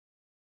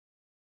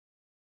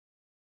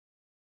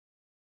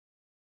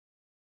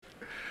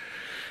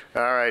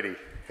All righty.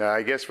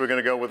 I guess we're going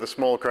to go with a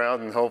small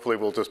crowd, and hopefully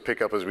we'll just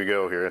pick up as we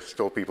go here.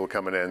 Still people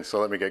coming in, so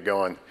let me get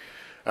going.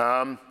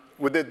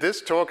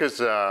 This talk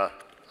is a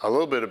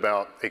little bit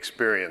about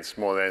experience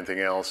more than anything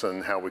else,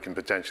 and how we can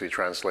potentially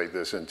translate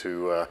this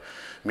into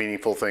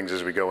meaningful things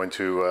as we go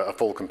into a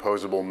full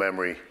composable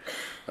memory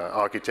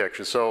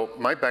architecture. So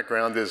my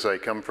background is I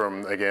come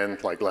from, again,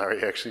 like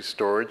Larry, actually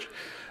storage.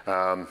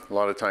 A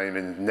lot of time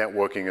in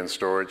networking and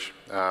storage.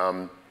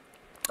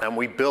 And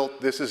we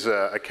built, this is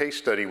a case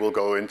study we'll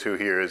go into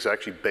here, is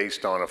actually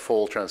based on a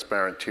full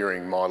transparent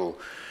tiering model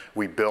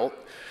we built.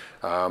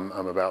 I'm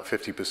about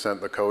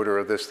 50% the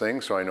coder of this thing,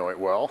 so I know it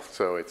well.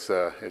 So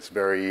it's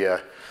very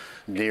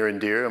near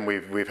and dear, and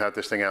we've had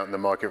this thing out in the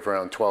market for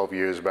around 12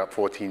 years, about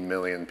 14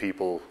 million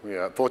people,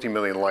 14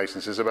 million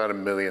licenses, about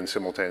 1 million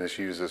simultaneous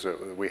users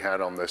that we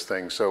had on this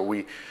thing. So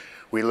we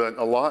learned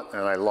a lot,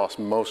 and I lost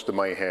most of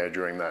my hair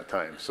during that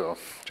time, so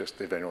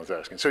just if anyone's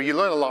asking. So you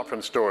learn a lot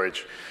from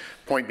storage.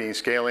 Point being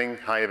scaling,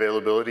 high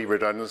availability,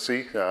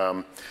 redundancy,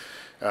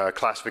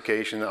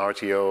 classification,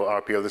 RTO,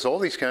 RPO. There's all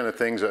these kind of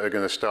things that are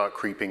going to start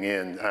creeping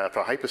in.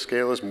 For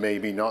hyperscalers,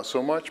 maybe not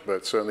so much,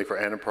 but certainly for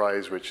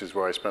enterprise, which is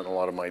where I spent a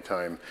lot of my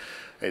time,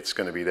 it's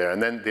going to be there.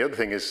 And then the other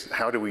thing is,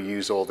 how do we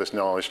use all this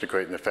knowledge to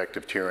create an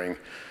effective tiering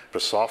for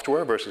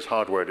software versus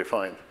hardware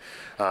defined?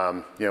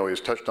 It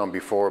was touched on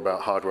before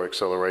about hardware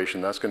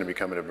acceleration. That's going to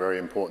become a very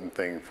important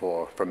thing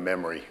for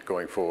memory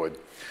going forward.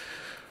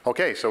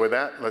 Okay, so with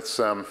that,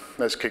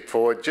 let's kick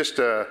forward. Just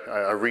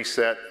a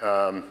reset,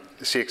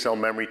 CXL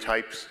memory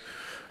types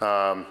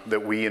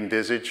that we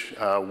envisage.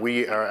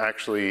 We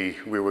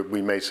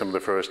made some of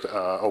the first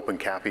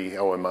OpenCAPI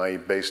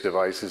OMI-based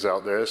devices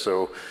out there.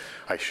 So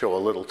I show a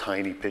little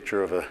tiny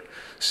picture of a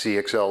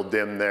CXL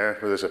DIMM there.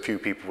 There's a few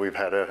people we've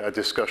had a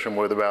discussion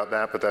with about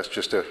that, but that's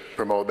just to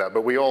promote that.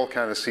 But we all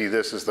kind of see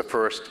this as the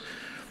first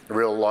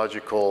real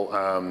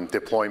logical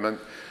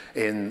deployment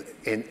in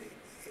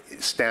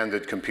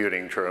standard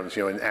computing terms,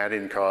 an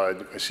add-in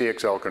card, a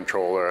CXL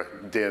controller,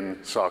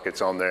 DIMM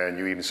sockets on there, and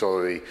you even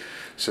saw the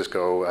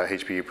Cisco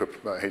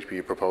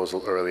HPE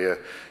proposal earlier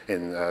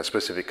in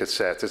specific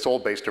cassettes. It's all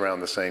based around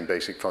the same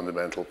basic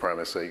fundamental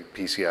premise, a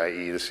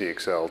PCIe to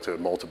CXL to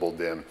multiple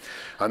DIMM.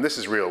 And this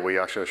is real.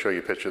 I'll show you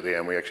a picture at the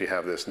end. We actually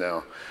have this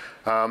now.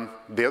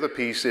 The other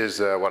piece is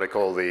what I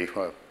call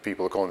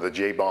people are calling the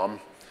J-bomb.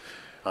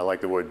 I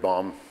like the word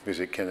bomb because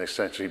it can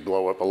essentially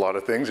blow up a lot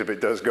of things if it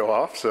does go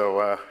off.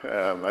 So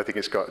I think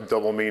it's got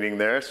double meaning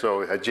there.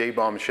 So a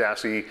J-bomb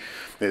chassis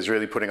is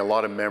really putting a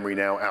lot of memory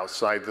now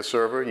outside the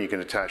server. You can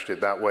attach it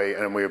that way.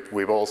 And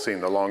we've all seen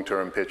the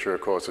long-term picture,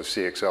 of course, of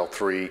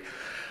CXL3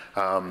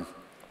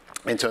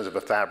 in terms of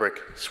a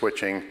fabric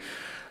switching.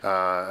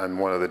 And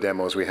one of the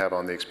demos we have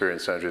on the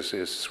Experience Center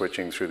is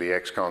switching through the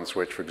XCON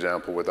switch, for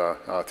example, with our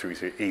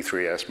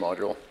E3S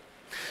module.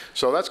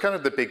 So that's kind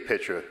of the big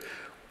picture.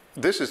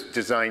 This is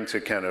designed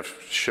to kind of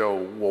show,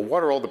 well,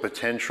 what are all the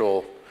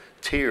potential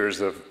tiers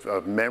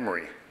of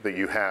memory that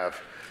you have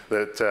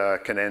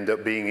that can end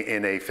up being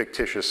in a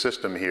fictitious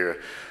system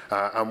here,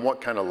 and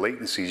what kind of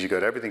latencies. You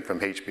got everything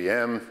from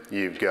HBM,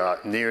 you've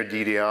got near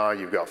DDR,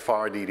 you've got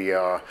far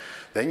DDR,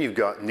 then you've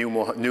got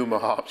NUMA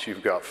hops,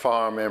 you've got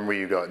far memory,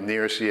 you've got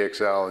near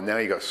CXL, and now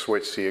you've got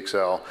switch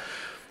CXL.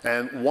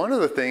 And one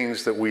of the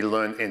things that we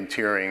learned in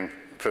tiering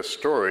for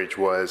storage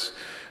was,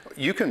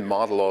 you can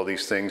model all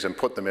these things and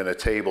put them in a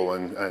table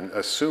and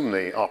assume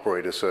they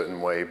operate a certain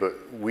way, but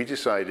we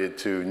decided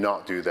to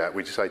not do that.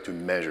 We decided to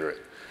measure it.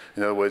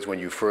 In other words, when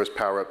you first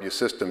power up your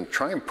system,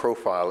 try and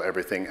profile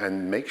everything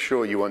and make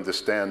sure you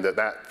understand that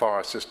that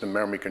far system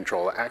memory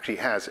controller actually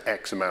has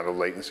X amount of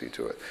latency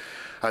to it.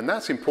 And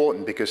that's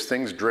important because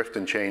things drift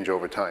and change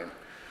over time.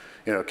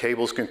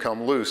 Cables can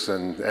come loose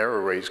and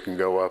error rates can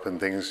go up, and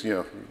things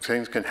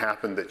can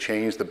happen that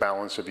change the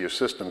balance of your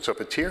system. So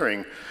for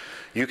tiering,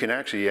 you can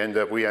actually end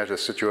up, we had a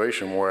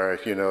situation where,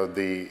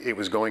 it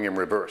was going in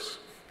reverse.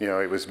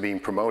 It was being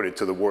promoted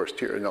to the worst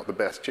tier, not the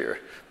best tier,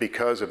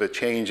 because of the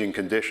changing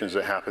conditions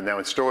that happen. Now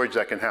in storage,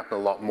 that can happen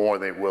a lot more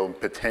than it will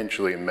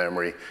potentially in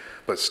memory,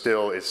 but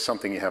still it's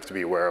something you have to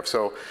be aware of.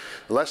 So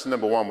lesson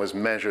number one was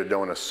measure,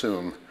 don't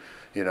assume,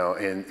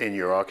 in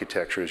your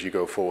architecture as you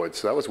go forward.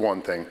 So that was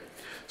one thing.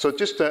 So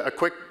just a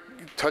quick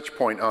touch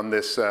point on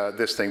this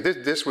thing.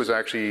 This was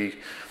actually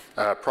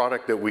a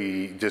product that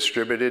we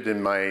distributed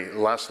in my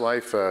last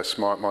life.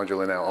 Smart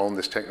Modular now owned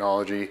this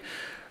technology,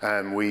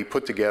 and we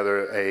put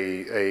together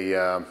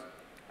a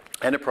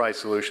enterprise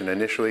solution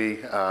initially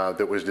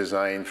that was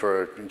designed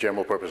for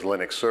general purpose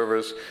Linux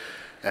servers,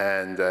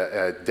 and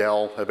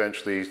Dell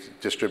eventually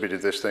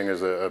distributed this thing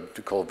as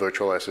called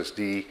virtual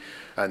SSD,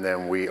 and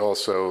then we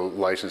also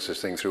licensed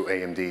this thing through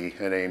AMD,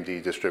 and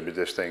AMD distributed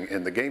this thing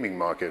in the gaming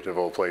market of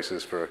all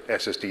places for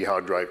SSD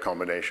hard drive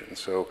combinations.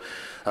 So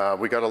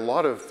we got a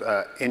lot of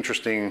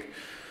interesting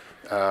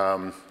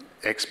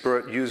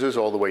expert users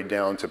all the way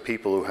down to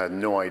people who had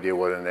no idea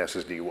what an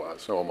SSD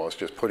was, almost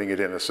just putting it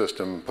in a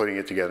system, putting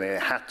it together, and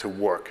it had to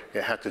work.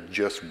 It had to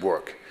just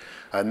work.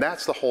 And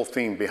that's the whole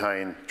theme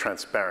behind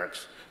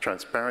transparency.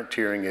 Transparent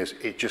tiering is,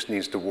 it just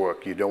needs to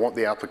work. You don't want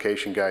the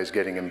application guys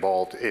getting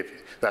involved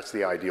if that's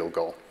the ideal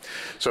goal.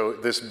 So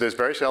there's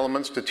various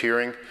elements to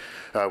tiering.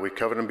 We've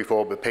covered them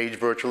before, but page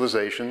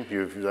virtualization,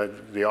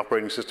 the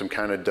operating system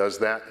kind of does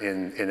that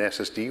in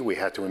SSD. We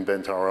had to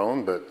invent our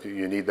own, but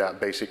you need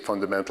that basic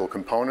fundamental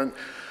component.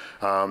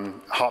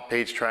 Hot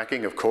page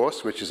tracking, of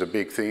course, which is a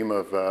big theme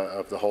of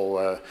the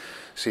whole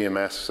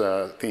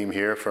CMS theme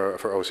here for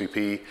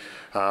OCP.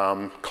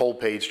 Cold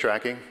page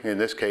tracking. In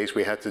this case,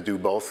 we had to do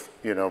both,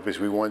 you know,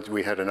 because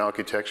we had an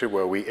architecture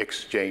where we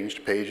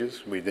exchanged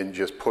pages. We didn't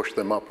just push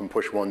them up and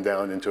push one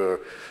down into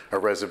a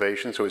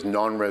reservation. So it was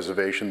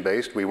non-reservation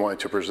based. We wanted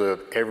to preserve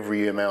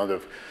every amount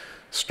of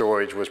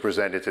storage was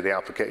presented to the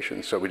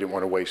application, so we didn't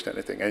want to waste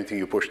anything. Anything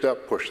you pushed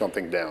up, push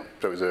something down.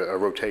 So it was a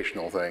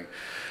rotational thing.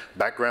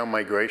 Background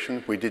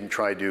migration, we didn't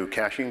try to do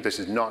caching. This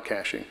is not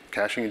caching.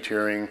 Caching and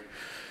tiering,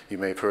 you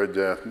may have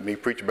heard me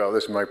preach about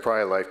this in my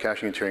prior life.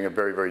 Caching and tiering are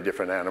very, very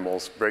different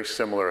animals. Very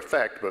similar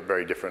effect, but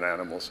very different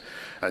animals.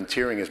 And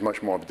tiering is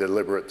much more of a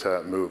deliberate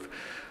move.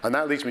 And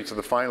that leads me to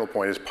the final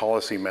point, is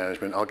policy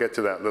management. I'll get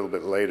to that a little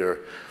bit later.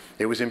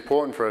 It was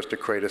important for us to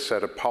create a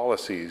set of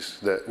policies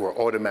that were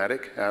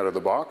automatic out of the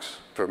box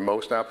for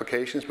most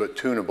applications, but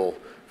tunable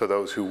for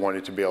those who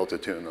wanted to be able to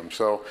tune them.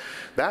 So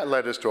that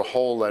led us to a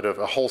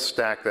whole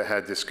stack that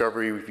had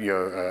discovery,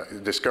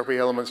 discovery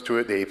elements to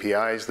it, the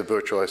APIs, the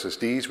virtual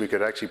SSDs. We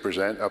could actually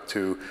present up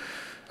to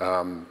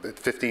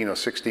 15 or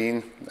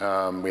 16.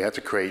 We had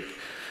to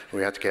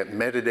get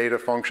metadata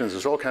functions.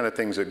 There's all kind of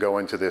things that go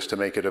into this to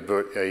make it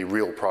a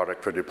real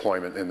product for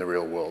deployment in the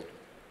real world.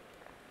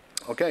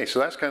 Okay, so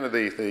that's kind of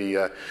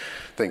the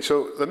thing.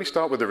 So let me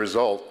start with the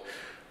result.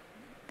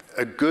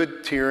 A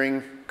good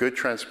tiering, good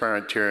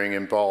transparent tiering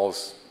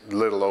involves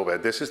little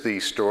overhead. This is the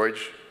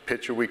storage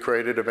picture we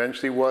created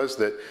eventually, was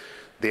that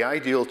the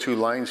ideal two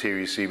lines here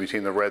you see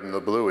between the red and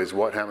the blue is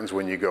what happens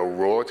when you go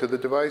raw to the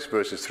device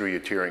versus through your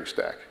tiering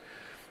stack.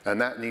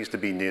 And that needs to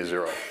be near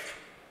zero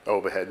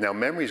overhead. Now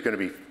memory is going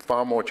to be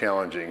far more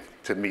challenging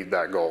to meet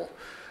that goal.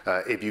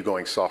 If you're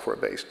going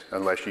software-based,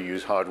 unless you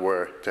use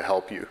hardware to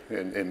help you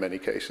in many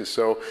cases.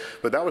 So,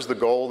 but that was the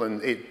goal,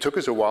 and it took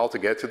us a while to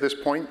get to this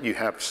point. You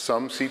have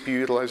some CPU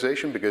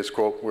utilization because,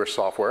 quote, we're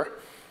software,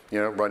 you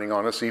know, running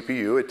on a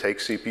CPU. It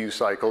takes CPU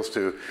cycles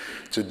to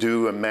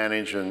do and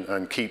manage and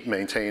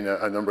maintain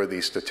a number of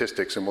these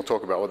statistics, and we'll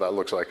talk about what that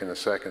looks like in a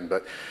second.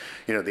 But,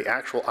 you know, the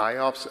actual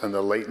IOPS and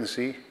the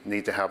latency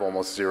need to have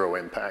almost zero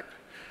impact.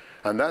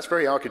 And that's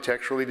very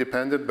architecturally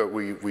dependent, but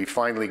we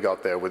finally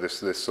got there with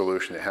this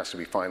solution. It has to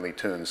be finely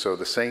tuned. So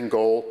the same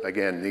goal,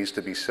 again, needs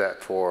to be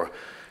set for,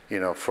 you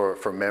know,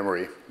 for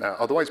memory.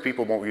 Otherwise,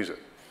 people won't use it.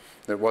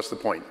 What's the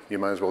point? You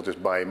might as well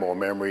just buy more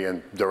memory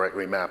and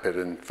directly map it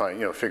and find,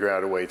 you know, figure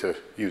out a way to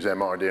use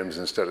MRDIMMs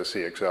instead of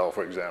CXL,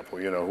 for example,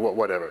 you know,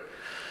 whatever.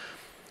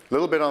 A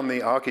little bit on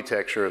the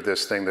architecture of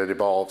this thing that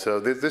evolved. So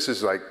this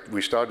is like,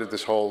 we started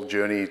this whole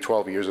journey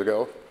 12 years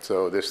ago.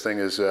 So this thing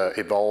has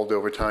evolved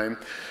over time.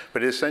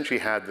 But it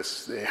essentially had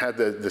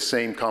the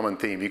same common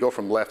theme. You go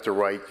from left to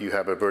right, you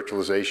have a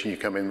virtualization. You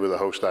come in with a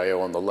host I/O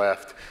on the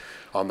left.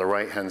 On the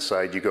right-hand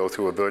side, you go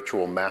through a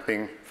virtual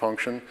mapping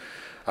function.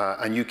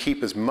 And you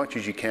keep as much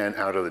as you can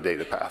out of the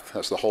data path.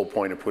 That's the whole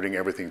point of putting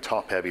everything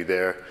top-heavy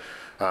there.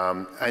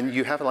 And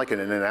you have like an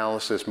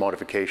analysis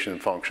modification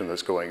function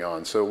that's going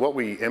on. So what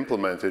we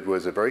implemented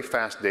was a very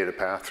fast data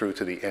path through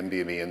to the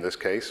NVMe in this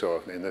case,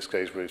 or in this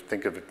case we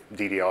think of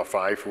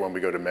DDR5 for when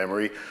we go to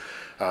memory,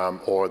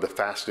 or the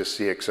fastest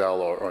CXL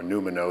or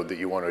NUMA node that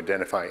you want to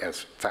identify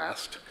as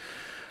fast.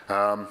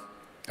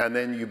 And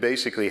then you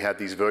basically had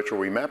these virtual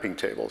remapping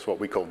tables, what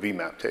we call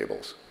VMAP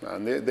tables.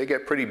 And they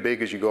get pretty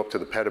big as you go up to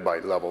the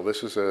petabyte level.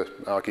 This is an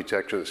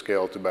architecture that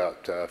scaled to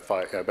about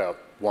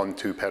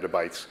 1-2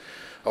 petabytes.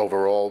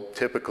 Overall,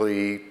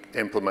 typically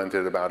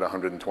implemented about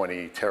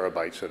 120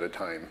 terabytes at a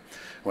time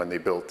when we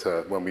built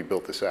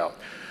this out.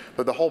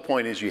 But the whole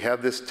point is you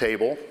have this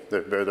table.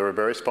 There are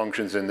various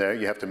functions in there.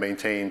 You have to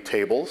maintain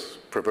tables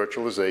for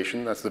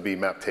virtualization. That's the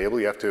VMAP table.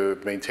 You have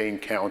to maintain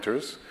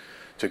counters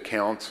to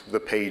count the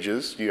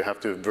pages. You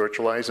have to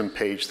virtualize and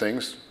page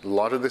things. A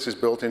lot of this is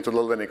built into the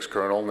Linux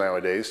kernel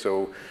nowadays,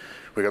 so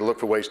we've got to look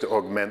for ways to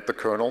augment the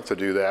kernel to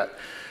do that.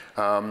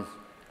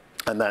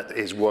 And that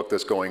is work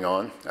that's going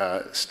on.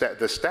 The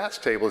stats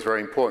table is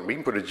very important. We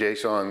can put a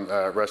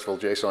JSON, RESTful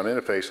JSON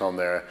interface on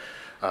there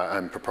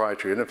and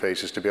proprietary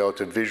interfaces to be able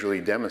to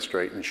visually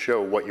demonstrate and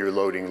show what your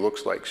loading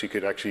looks like. So you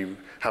could actually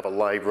have a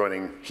live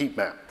running heat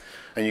map.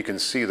 And you can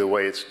see the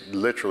way it's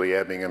literally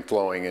ebbing and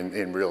flowing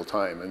in real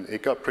time. And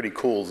it got pretty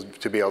cool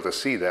to be able to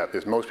see that,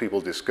 because most people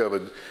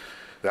discovered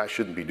that I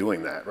shouldn't be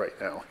doing that right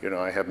now. You know,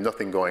 I have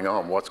nothing going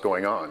on. What's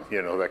going on?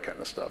 You know, that kind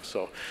of stuff.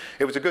 So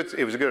it was a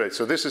good.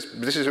 So this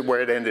is where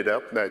it ended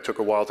up. It took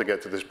a while to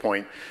get to this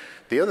point.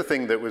 The other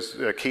thing that was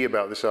key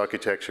about this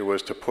architecture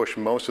was to push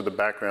most of the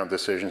background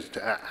decisions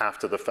to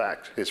after the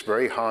fact. It's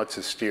very hard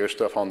to steer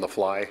stuff on the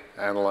fly,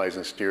 analyze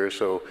and steer.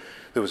 So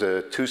there was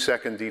a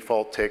 2-second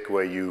default tick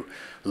where you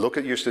look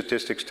at your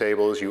statistics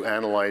tables, you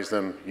analyze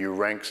them, you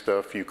rank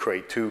stuff, you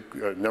create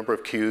a number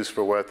of queues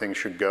for where things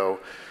should go.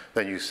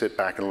 then you sit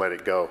back and let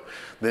it go.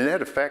 The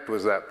net effect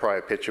was that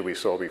prior picture we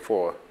saw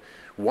before.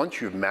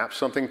 Once you've mapped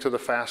something to the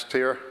fast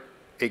tier,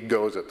 it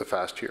goes at the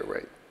fast tier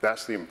rate.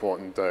 That's the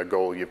important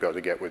goal you've got to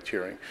get with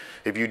tiering.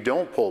 If you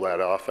don't pull that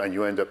off and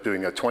you end up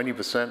doing a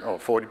 20%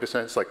 or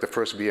 40%, it's like the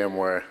first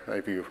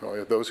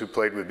VMware. Those who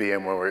played with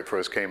VMware when it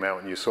first came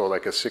out and you saw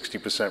like a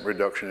 60%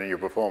 reduction in your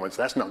performance,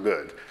 that's not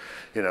good.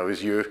 You know,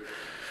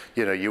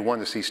 you want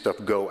to see stuff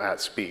go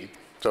at speed.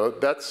 So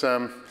that's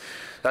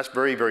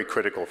very, very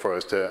critical for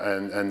us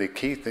and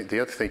the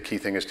other key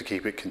thing is to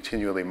keep it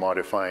continually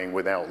modifying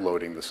without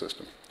loading the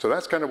system. So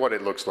that's kind of what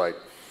it looks like.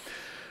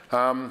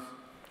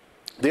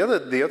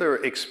 The other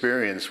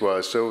experience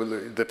was, so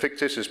the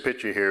fictitious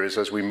picture here is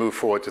as we move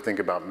forward to think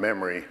about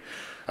memory,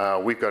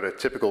 we've got a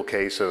typical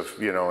case of,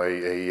 you know,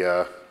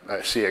 a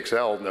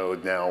CXL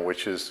node now,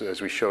 which is, as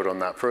we showed on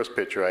that first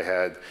picture I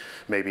had,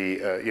 maybe,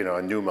 you know,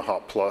 a NUMA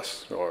hop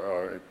plus,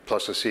 or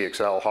plus a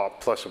CXL hop,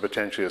 plus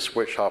potentially a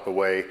switch hop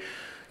away,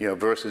 you know,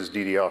 versus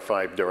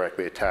DDR5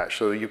 directly attached.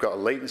 So you've got a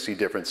latency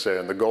difference there,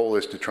 and the goal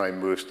is to try and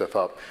move stuff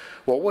up.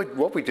 Well,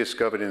 what we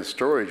discovered in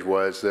storage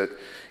was that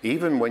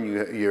even when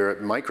you're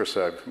at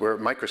we're at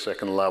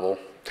microsecond level,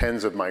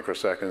 tens of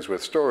microseconds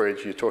with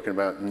storage, you're talking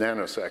about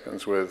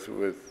nanoseconds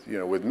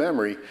with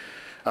memory,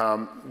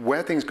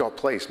 where things got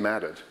placed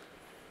mattered.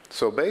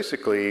 So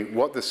basically,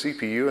 what the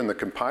CPU and the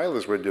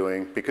compilers were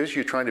doing, because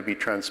you're trying to be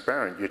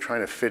transparent, you're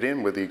trying to fit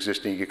in with the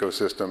existing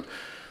ecosystem,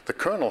 the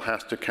kernel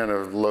has to kind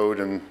of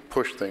load and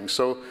push things.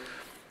 So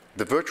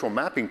the virtual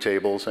mapping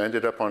tables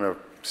ended up on a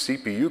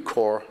CPU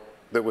core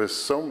that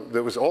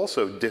was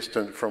also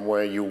distant from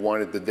where you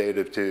wanted the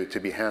data to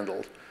be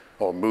handled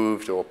or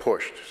moved or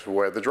pushed,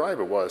 where the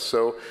driver was.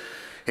 So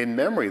in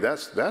memory,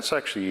 that's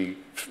actually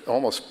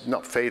almost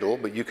not fatal,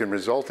 but you can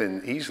result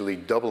in easily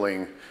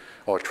doubling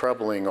or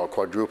trebling or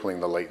quadrupling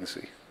the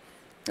latency.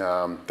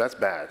 That's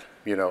bad.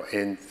 You know,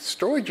 in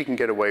storage you can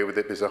get away with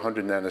it because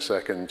 100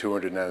 nanosecond,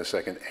 200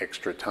 nanosecond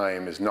extra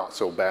time is not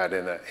so bad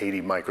in an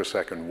 80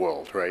 microsecond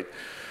world, right?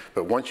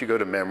 But once you go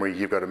to memory,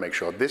 you've got to make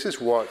sure. This is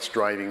what's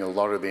driving a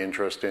lot of the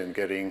interest in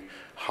getting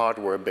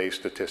hardware-based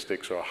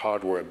statistics or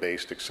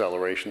hardware-based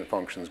acceleration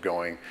functions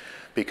going,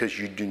 because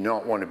you do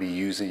not want to be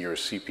using your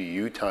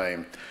CPU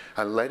time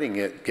and letting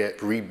it get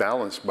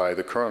rebalanced by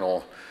the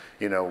kernel,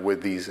 you know,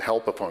 with these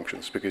helper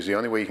functions, because the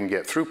only way you can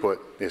get throughput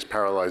is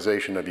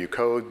parallelization of your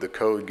code. The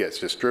code gets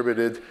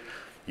distributed.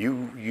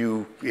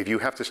 If you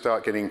have to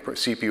start getting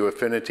CPU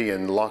affinity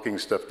and locking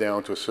stuff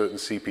down to a certain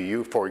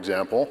CPU, for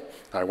example,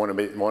 I want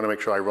to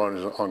make sure I run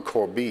on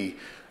core B,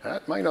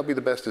 that might not be the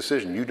best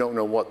decision. You don't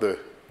know what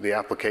the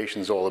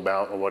application's all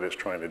about or what it's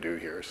trying to do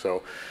here.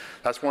 So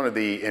that's one of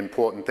the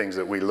important things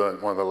that we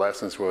learned. One of the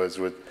lessons was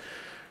with,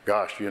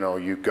 gosh, you know,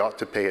 you've got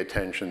to pay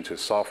attention to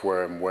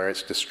software and where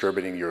it's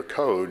distributing your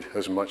code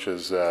as much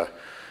as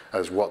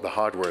what the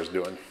hardware is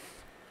doing.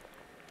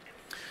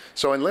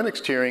 So in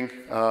Linux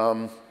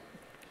tiering,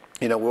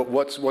 you know,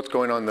 what's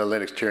going on in the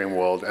Linux tiering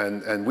world,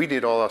 and we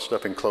did all our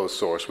stuff in closed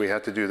source. We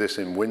had to do this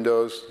in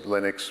Windows,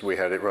 Linux, we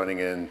had it running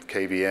in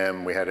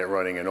KVM, we had it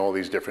running in all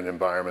these different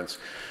environments.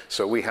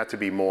 So we had to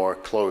be more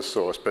closed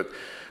source, but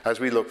as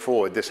we look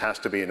forward, this has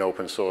to be an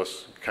open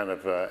source kind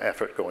of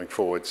effort going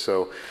forward.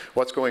 So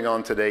what's going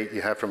on today,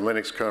 you have from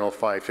Linux kernel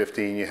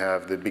 5.15, you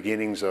have the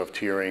beginnings of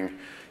tiering,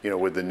 you know,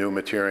 with the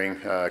NUMA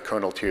tiering,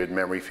 kernel tiered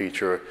memory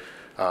feature.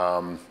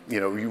 You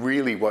know,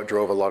 really what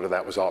drove a lot of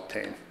that was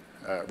Optane.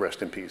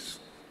 Rest in peace.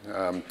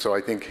 So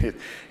I think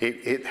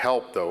it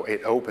helped, though.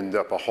 It opened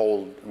up a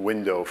whole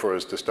window for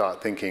us to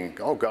start thinking,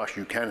 oh gosh,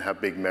 you can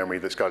have big memory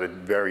that's got a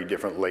very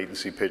different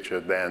latency picture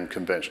than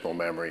conventional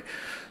memory.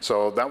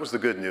 So that was the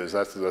good news.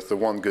 That's the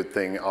one good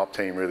thing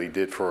Optane really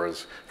did for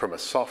us from a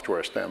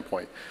software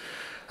standpoint.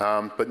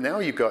 But now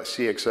you've got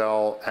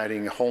CXL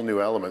adding whole new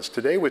elements.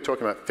 Today we're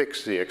talking about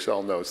fixed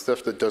CXL nodes,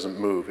 stuff that doesn't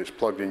move. It's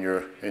plugged in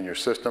your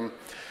system.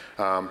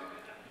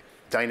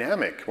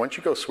 Dynamic, once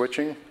you go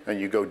switching and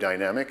you go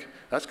dynamic,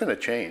 that's going to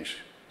change.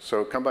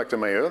 So come back to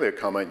my earlier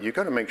comment, you've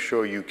got to make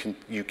sure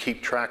you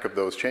keep track of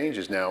those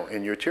changes now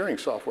in your tiering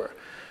software,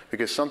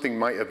 because something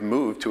might have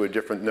moved to a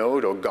different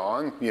node or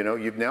gone. You know,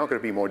 you've now got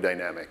to be more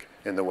dynamic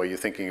in the way you're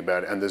thinking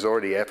about it. And there's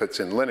already efforts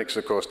in Linux,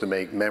 of course, to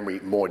make memory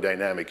more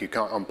dynamic. You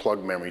can't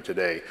unplug memory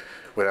today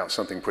without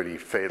something pretty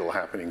fatal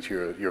happening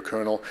to your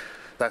kernel.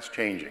 That's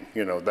changing.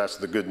 You know, that's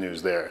the good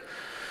news there.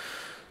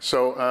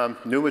 So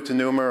NUMA to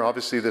NUMA,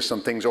 obviously there's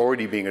some things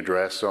already being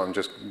addressed, so I'm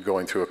just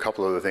going through a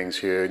couple of the things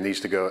here. It needs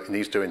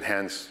to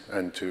enhance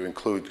and to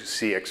include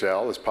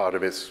CXL as part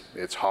of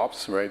its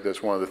hops, right?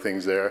 That's one of the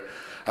things there.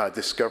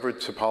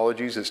 Discovered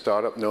topologies at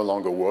startup no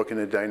longer work in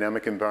a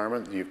dynamic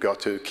environment. You've got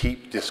to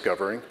keep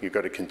discovering. You've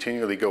got to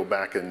continually go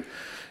back and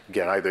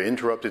get either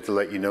interrupted to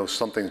let you know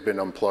something's been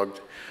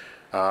unplugged.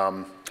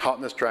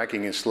 Hotness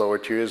tracking in slower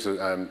tiers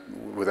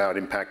without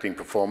impacting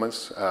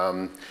performance.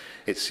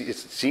 It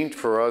seemed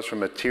for us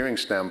from a tiering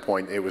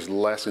standpoint, it was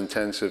less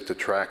intensive to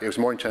track. It was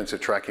more intensive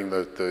tracking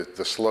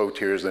the slow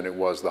tiers than it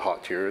was the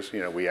hot tiers. You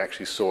know, we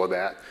actually saw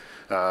that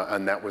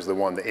and that was the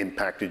one that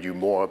impacted you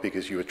more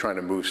because you were trying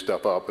to move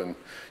stuff up and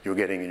you were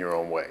getting in your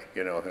own way,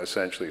 you know,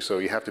 essentially. So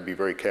you have to be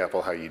very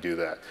careful how you do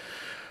that.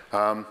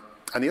 And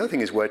the other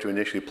thing is where to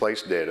initially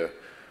place data.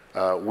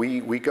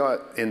 We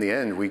got, in the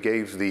end, we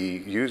gave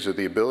the user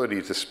the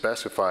ability to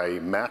specify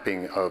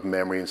mapping of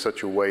memory in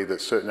such a way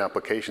that certain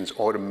applications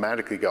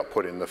automatically got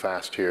put in the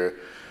fast tier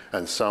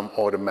and some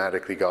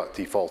automatically got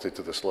defaulted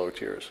to the slow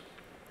tiers.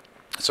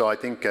 So I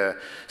think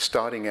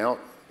starting out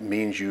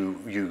means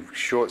you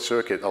short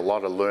circuit a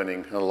lot of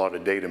learning and a lot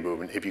of data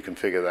movement if you can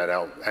figure that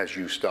out as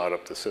you start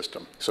up the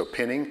system. So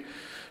pinning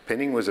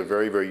was a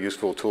very, very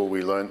useful tool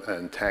we learned,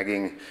 and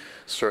tagging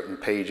certain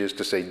pages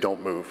to say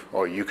don't move,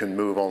 or you can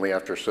move only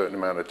after a certain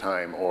amount of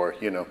time, or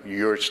you know,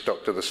 you're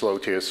stuck to the slow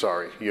tier,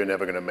 sorry, you're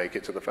never going to make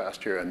it to the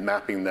fast tier, and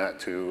mapping that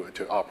to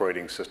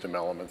operating system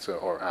elements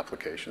or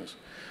applications.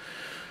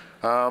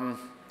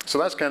 So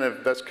that's kind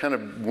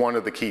of one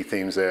of the key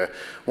themes there.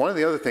 One of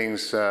the other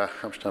things, how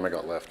much time I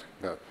got left?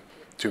 About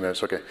 2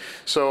 minutes, okay.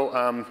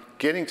 So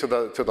getting to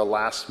the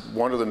last,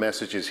 one of the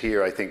messages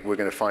here, I think we're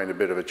going to find a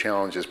bit of a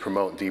challenge is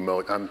promote and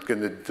demote. I'm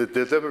going to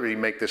deliberately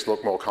make this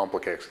look more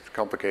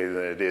complicated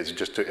than it is,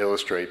 just to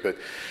illustrate. But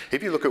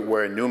if you look at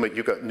where NUMA,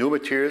 you've got NUMA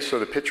tiers, so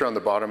the picture on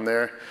the bottom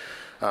there,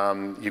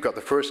 you've got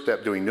the first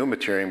step doing NUMA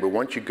tiering, but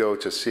once you go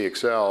to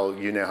CXL,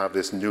 you now have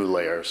this new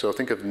layer. So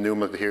think of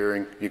NUMA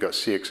tiering, you've got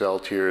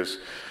CXL tiers,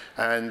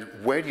 and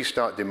where do you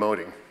start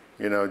demoting?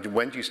 You know,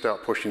 when do you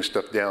start pushing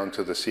stuff down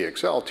to the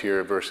CXL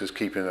tier versus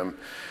keeping them?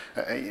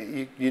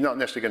 You're not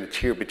necessarily going to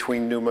tier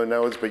between NUMA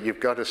nodes, but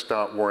you've got to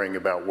start worrying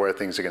about where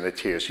things are going to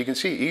tier. So you can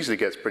see it easily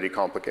gets pretty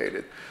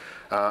complicated.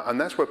 And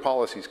that's where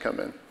policies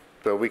come in.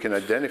 So we can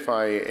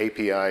identify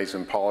APIs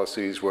and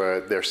policies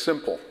where they're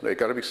simple. They've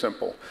got to be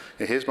simple.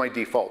 And here's my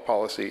default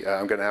policy.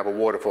 I'm going to have a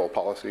waterfall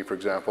policy, for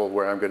example,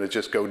 where I'm going to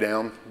just go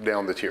down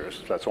the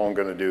tiers. That's all I'm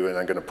going to do, and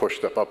I'm going to push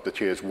stuff up the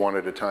tiers one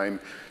at a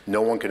time.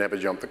 No one can ever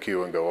jump the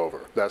queue and go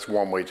over. That's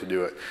one way to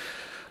do it.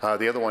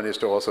 The other one is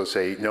to also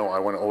say, no, I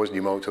want to always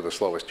demote to the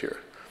slowest tier.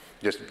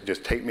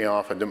 Just take me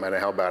off, and no matter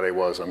how bad I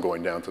was, I'm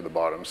going down to the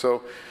bottom.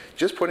 So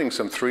just putting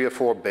some 3 or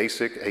 4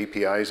 basic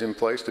APIs in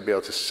place to be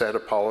able to set a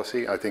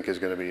policy, I think is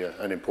going to be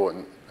an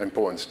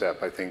important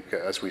step, I think,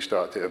 as we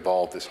start to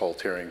evolve this whole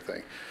tiering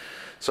thing.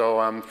 So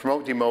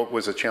promote demote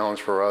was a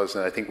challenge for us,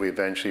 and I think we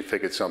eventually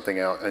figured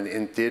something out, and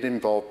it did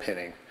involve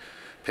pinning.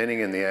 Pinning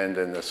in the end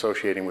and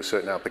associating with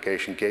certain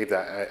application gave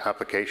that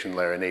application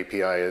layer an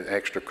API, an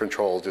extra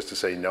control just to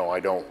say, no, I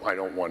don't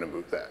want to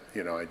move that.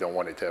 You know, I don't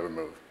want it to ever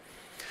move.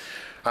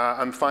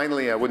 And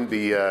finally, I wouldn't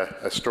be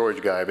a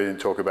storage guy if I didn't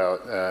talk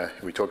about,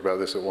 we talked about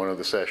this at one of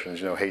the sessions,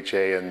 you know,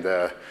 HA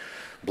and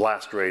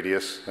blast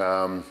radius.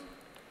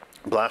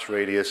 Blast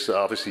radius,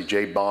 obviously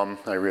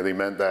JBOM, I really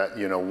meant that,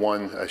 you know,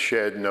 a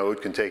shared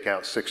node can take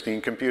out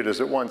 16 computers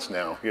at once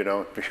now, you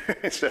know,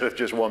 instead of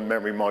just one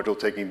memory module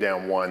taking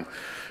down one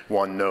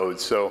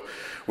node. So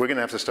we're going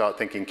to have to start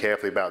thinking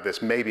carefully about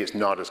this. Maybe it's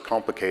not as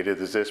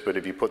complicated as this, but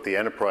if you put the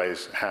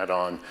enterprise hat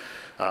on,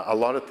 a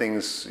lot of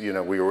things, you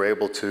know, we were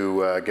able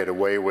to get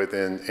away with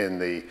in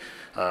the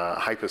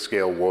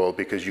hyperscale world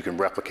because you can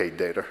replicate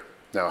data.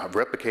 Now,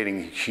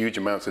 replicating huge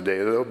amounts of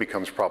data, though,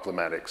 becomes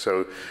problematic.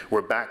 So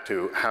we're back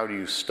to how do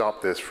you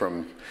stop this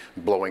from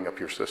blowing up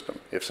your system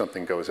if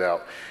something goes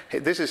out. Hey,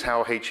 this is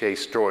how HA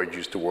storage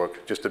used to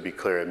work, just to be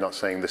clear. I'm not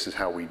saying this is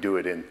how we do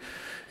it in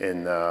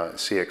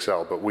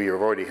CXL, but we have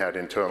already had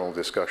internal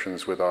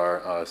discussions with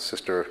our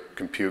sister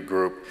compute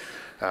group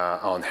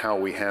on how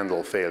we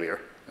handle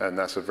failure. And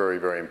that's a very,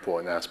 very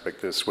important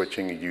aspect of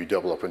switching. You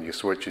double up on your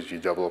switches, you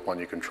double up on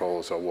your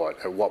controllers, or what?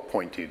 At what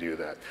point do you do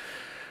that?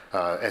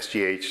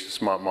 SGH,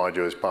 Smart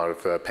Modular, is part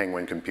of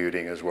Penguin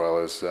Computing as well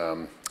as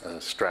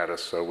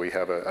Stratus. So we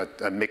have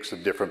a mix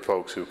of different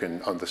folks who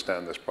can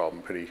understand this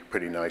problem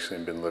pretty nicely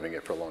and been living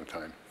it for a long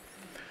time.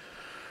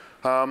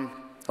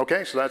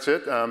 Okay, so that's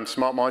it.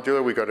 Smart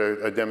Modular, we got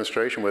a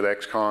demonstration with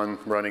XCon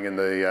running in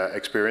the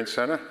Experience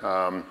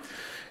Center.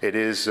 It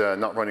is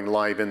not running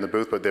live in the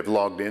booth, but they've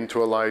logged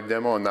into a live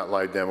demo, and that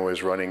live demo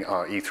is running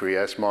our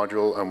E3S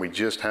module. And we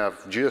just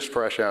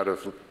fresh out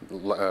of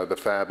the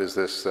fab is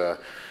this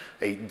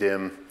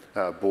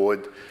 8-DIMM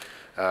board.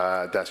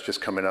 That's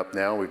just coming up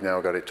now. We've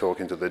now got it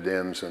talking to the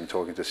DIMMs and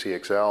talking to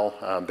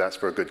CXL. That's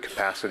for a good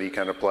capacity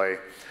kind of play.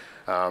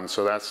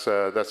 So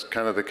that's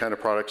kind of the kind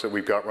of products that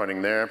we've got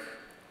running there.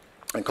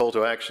 And call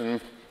to action,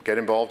 get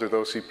involved with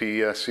OCP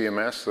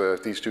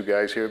CMS. These two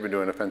guys here have been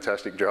doing a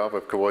fantastic job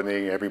of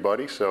coordinating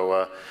everybody.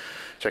 So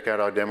check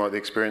out our demo at the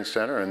Experience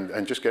Center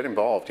and just get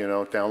involved. You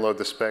know, download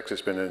the specs.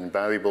 It's been an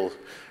invaluable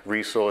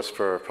resource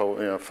for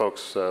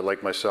folks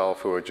like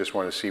myself who just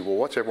want to see, well,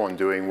 what's everyone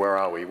doing? Where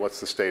are we?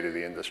 What's the state of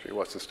the industry?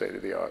 What's the state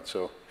of the art?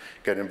 So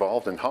get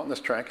involved. And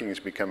hotness tracking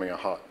is becoming a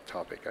hot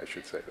topic, I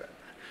should say that.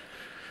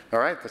 All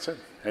right, that's it.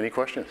 Any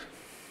questions?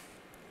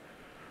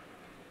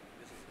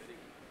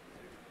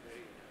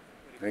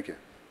 Thank you.